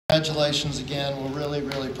Congratulations again. We're really,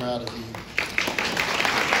 really proud of you.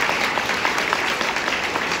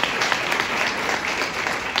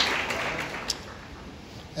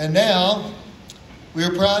 And now, we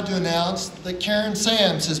are proud to announce that Karen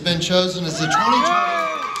Sams has been chosen as the 2020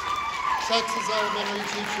 Texas Elementary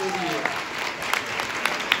Teacher of the Year.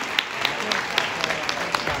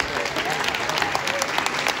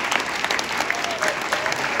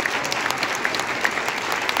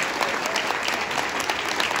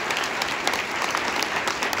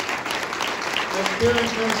 As Karen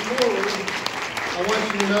comes forward, I want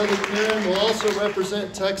you to know that Karen will also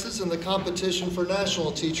represent Texas in the competition for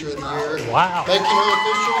National Teacher of the Year, Wow. making her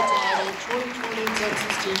official title 2020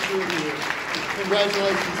 Texas Teacher of the Year.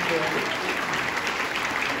 Congratulations, Karen.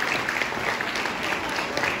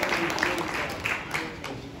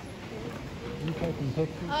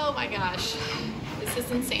 Oh my gosh, this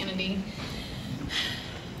is insanity.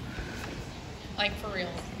 Like, for real.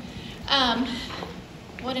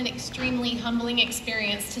 What an extremely humbling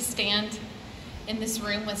experience to stand in this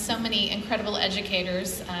room with so many incredible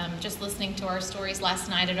educators. Just listening to our stories last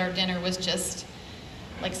night at our dinner was just,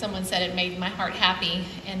 like someone said, it made my heart happy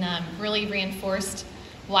and really reinforced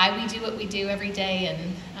why we do what we do every day,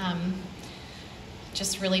 and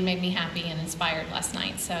just really made me happy and inspired last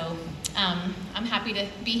night. So I'm happy to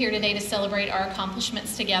be here today to celebrate our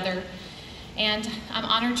accomplishments together. And I'm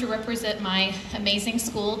honored to represent my amazing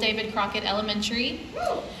school, David Crockett Elementary.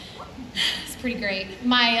 It's pretty great.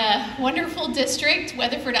 My wonderful district,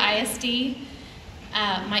 Weatherford ISD,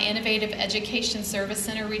 my Innovative Education Service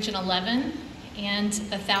Center, Region 11, and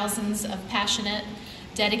the thousands of passionate,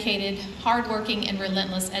 dedicated, hardworking, and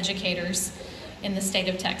relentless educators in the state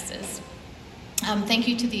of Texas. Thank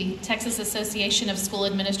you to the Texas Association of School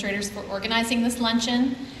Administrators for organizing this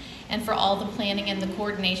luncheon, and for all the planning and the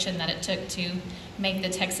coordination that it took to make the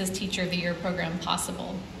Texas Teacher of the Year program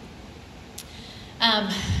possible.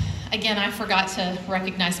 Again, I forgot to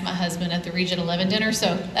recognize my husband at the Region 11 dinner,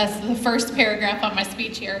 so that's the first paragraph on my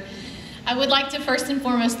speech here. I would like to first and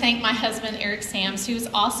foremost thank my husband, Eric Sams, who is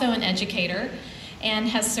also an educator and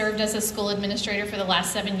has served as a school administrator for the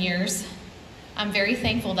last 7 years. I'm very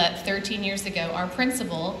thankful that 13 years ago, our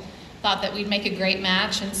principal thought that we'd make a great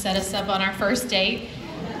match and set us up on our first date.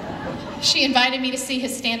 She invited me to see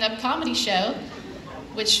his stand-up comedy show,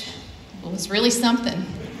 which was really something.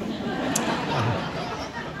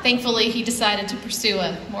 Thankfully, he decided to pursue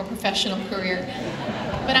a more professional career.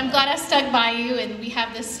 But I'm glad I stuck by you, and we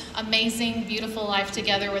have this amazing, beautiful life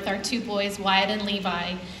together with our 2 boys, Wyatt and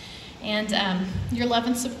Levi. And your love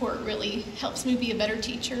and support really helps me be a better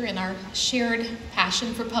teacher, and our shared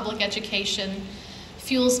passion for public education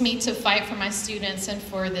fuels me to fight for my students and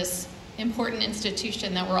for this important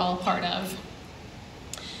institution that we're all part of.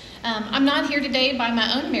 I'm not here today by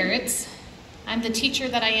my own merits. I'm the teacher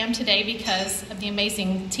that I am today because of the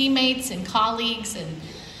amazing teammates and colleagues and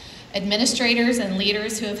administrators and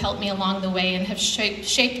leaders who have helped me along the way and have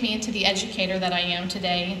shaped me into the educator that I am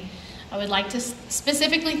today. I would like to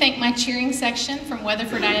specifically thank my cheering section from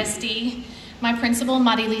Weatherford ISD, my principal,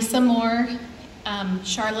 Marilisa Moore,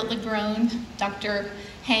 Charlotte Legrone, Dr.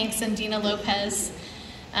 Hanks, and Dina Lopez.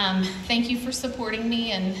 Thank you for supporting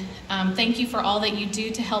me, and thank you for all that you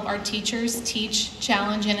do to help our teachers teach,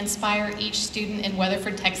 challenge, and inspire each student in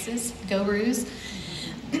Weatherford, Texas. Go Roos.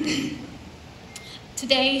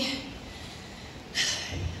 Today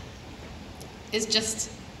is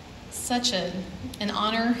just such an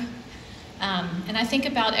honor, and I think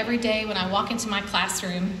about every day when I walk into my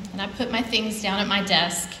classroom and I put my things down at my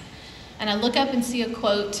desk and I look up and see a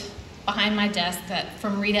quote behind my desk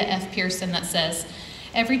from Rita F. Pearson that says,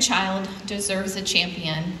 "Every child deserves a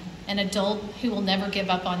champion, an adult who will never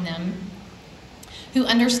give up on them, who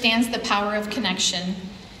understands the power of connection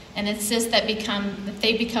and insists that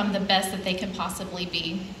they become the best that they can possibly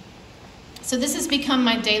be." So this has become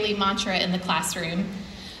my daily mantra in the classroom.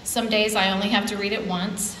 Some days I only have to read it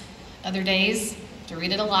once, other days to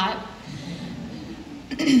read it a lot.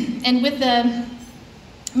 And with the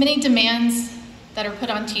many demands that are put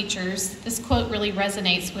on teachers, this quote really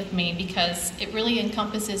resonates with me because it really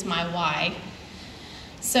encompasses my why.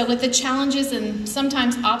 So with the challenges and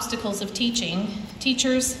sometimes obstacles of teaching,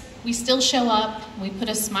 teachers, we still show up, we put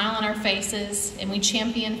a smile on our faces, and we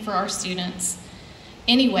champion for our students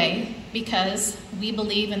anyway because we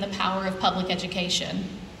believe in the power of public education.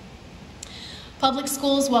 Public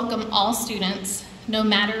schools welcome all students, no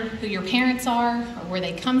matter who your parents are or where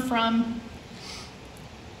they come from,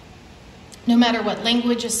 no matter what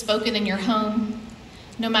language is spoken in your home,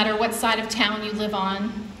 no matter what side of town you live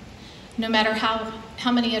on, no matter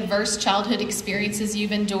how many adverse childhood experiences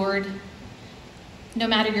you've endured, no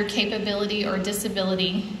matter your capability or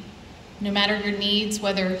disability, no matter your needs,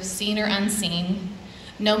 whether seen or unseen,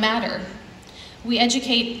 no matter. We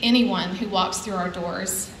educate anyone who walks through our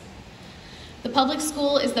doors. The public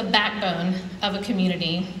school is the backbone of a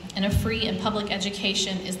community, and a free and public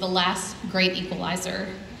education is the last great equalizer.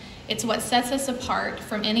 It's what sets us apart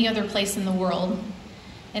from any other place in the world,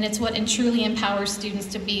 and it's what truly empowers students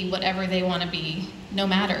to be whatever they want to be, no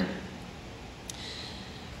matter.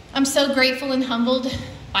 I'm so grateful and humbled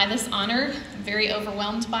by this honor. I'm very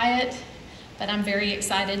overwhelmed by it, but I'm very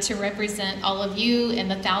excited to represent all of you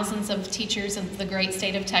and the thousands of teachers of the great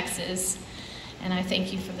state of Texas, and I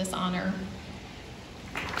thank you for this honor.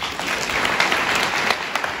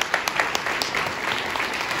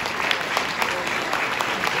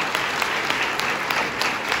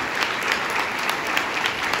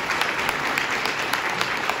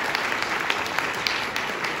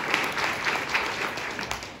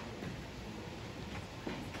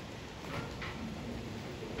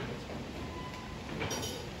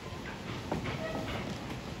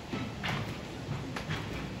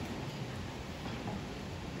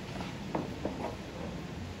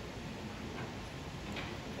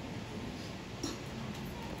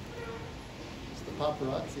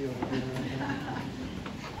 Paparazzi over here right now.